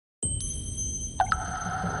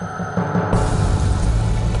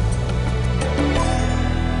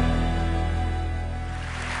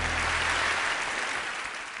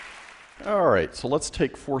right, so let's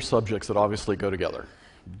take four subjects that obviously go together.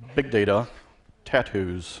 Big data,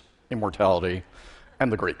 tattoos, immortality,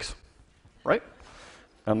 and the Greeks, right?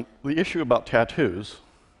 And the issue about tattoos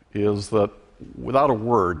is that without a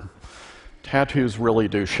word, tattoos really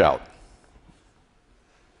do shout.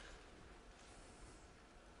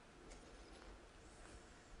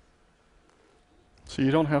 So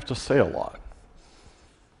you don't have to say a lot.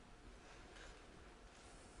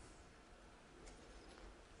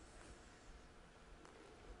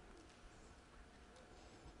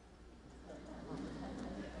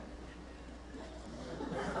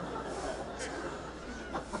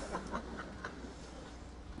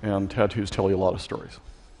 And tattoos tell you a lot of stories.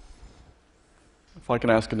 If I can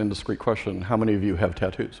ask an indiscreet question, how many of you have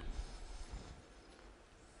tattoos?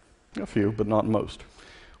 A few, but not most.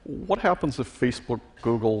 What happens if Facebook,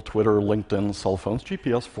 Google, Twitter, LinkedIn, cell phones,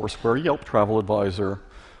 GPS, Foursquare, Yelp, Travel Advisor,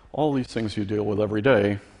 all these things you deal with every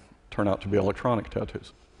day turn out to be electronic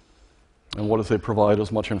tattoos? And what if they provide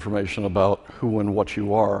as much information about who and what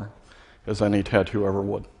you are as any tattoo ever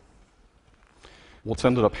would? What's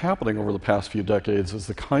ended up happening over the past few decades is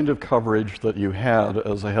the kind of coverage that you had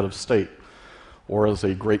as a head of state or as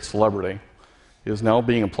a great celebrity is now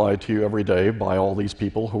being applied to you every day by all these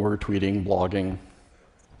people who are tweeting, blogging,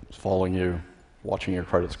 following you, watching your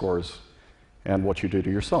credit scores, and what you do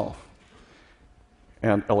to yourself.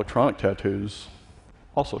 And electronic tattoos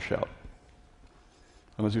also shout.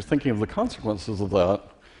 And as you're thinking of the consequences of that,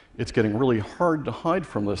 it's getting really hard to hide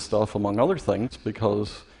from this stuff, among other things,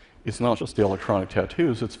 because it's not just the electronic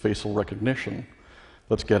tattoos, it's facial recognition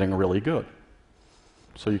that's getting really good.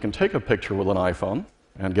 So you can take a picture with an iPhone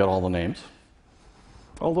and get all the names.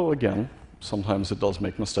 Although, again, sometimes it does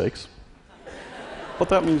make mistakes. But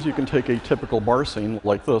that means you can take a typical bar scene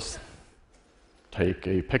like this, take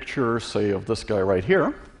a picture, say, of this guy right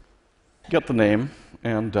here, get the name,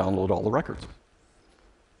 and download all the records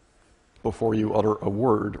before you utter a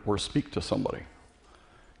word or speak to somebody,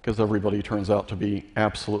 because everybody turns out to be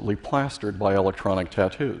absolutely plastered by electronic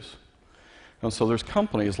tattoos. And so there's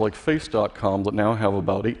companies like Face.com that now have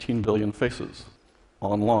about 18 billion faces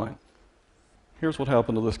online. Here's what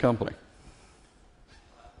happened to this company.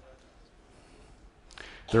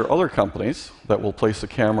 There are other companies that will place a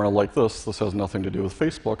camera like this. This has nothing to do with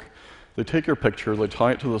Facebook. They take your picture, they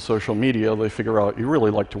tie it to the social media, they figure out you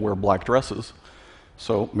really like to wear black dresses.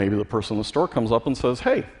 So maybe the person in the store comes up and says,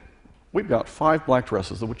 hey, we've got 5 black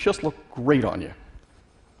dresses that would just look great on you.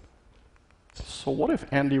 So what if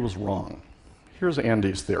Andy was wrong? Here's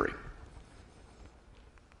Andy's theory.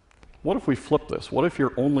 What if we flip this? What if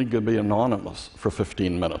you're only going to be anonymous for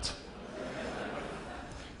 15 minutes?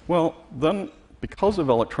 Well, then, because of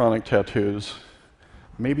electronic tattoos,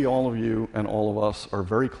 maybe all of you and all of us are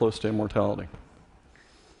very close to immortality,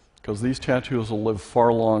 because these tattoos will live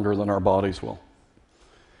far longer than our bodies will.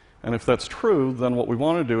 And if that's true, then what we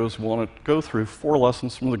want to do is we want to go through 4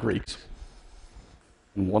 lessons from the Greeks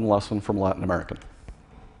and 1 lesson from Latin American.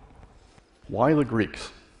 Why the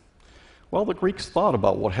Greeks? Well, the Greeks thought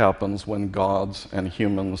about what happens when gods and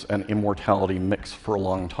humans and immortality mix for a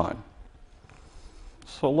long time.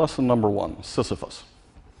 So lesson number 1, Sisyphus.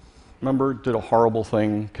 Remember, did a horrible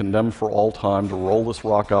thing, condemned for all time to roll this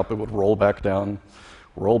rock up, it would roll back down,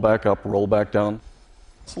 roll back up, roll back down.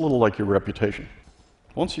 It's a little like your reputation.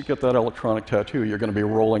 Once you get that electronic tattoo, you're going to be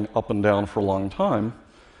rolling up and down for a long time.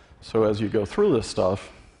 So as you go through this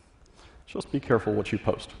stuff, just be careful what you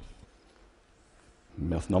post.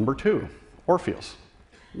 Myth number 2, Orpheus.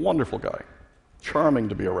 Wonderful guy, charming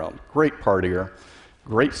to be around, great partier,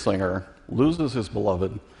 great singer, loses his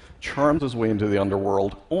beloved, charms his way into the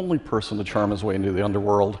underworld, only person to charm his way into the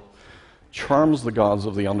underworld, charms the gods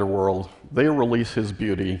of the underworld, they release his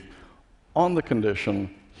beauty on the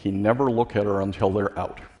condition he never look at her until they're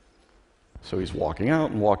out. So he's walking out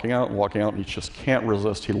and walking out and walking out, and he just can't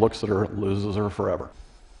resist. He looks at her, loses her forever.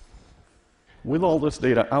 With all this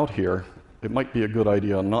data out here, it might be a good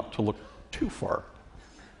idea not to look too far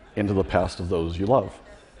into the past of those you love.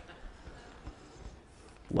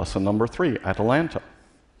 Lesson number 3, Atalanta.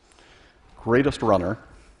 Greatest runner.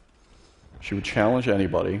 She would challenge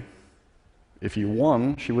anybody. If you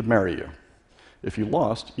won, she would marry you. If you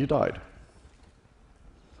lost, you died.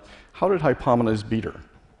 How did Hippomenes beat her?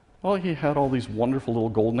 Well, he had all these wonderful little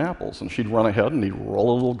golden apples, and she'd run ahead and he'd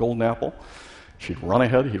roll a little golden apple. She'd run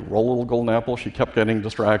ahead, he'd roll a little golden apple. She kept getting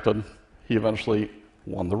distracted. He eventually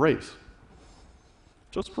won the race.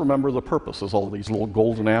 Just remember the purpose is all these little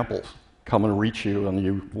golden apples come and reach you, and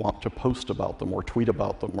you want to post about them or tweet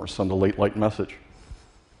about them or send a late message.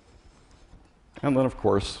 And then, of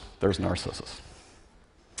course, there's Narcissus.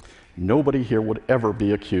 Nobody here would ever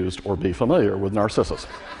be accused or be familiar with Narcissus.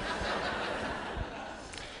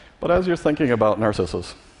 But as you're thinking about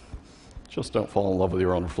Narcissus, just don't fall in love with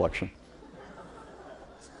your own reflection.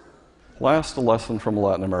 Last, a lesson from a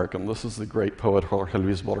Latin American. This is the great poet Jorge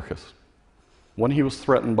Luis Borges. When he was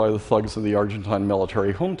threatened by the thugs of the Argentine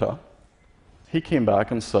military junta, he came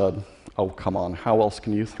back and said, "Oh, come on, how else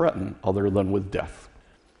can you threaten other than with death?"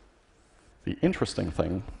 The interesting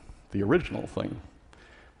thing, the original thing,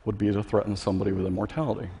 would be to threaten somebody with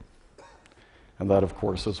immortality. And that, of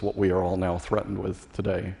course, is what we are all now threatened with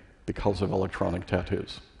today because of electronic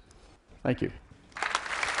tattoos. Thank you.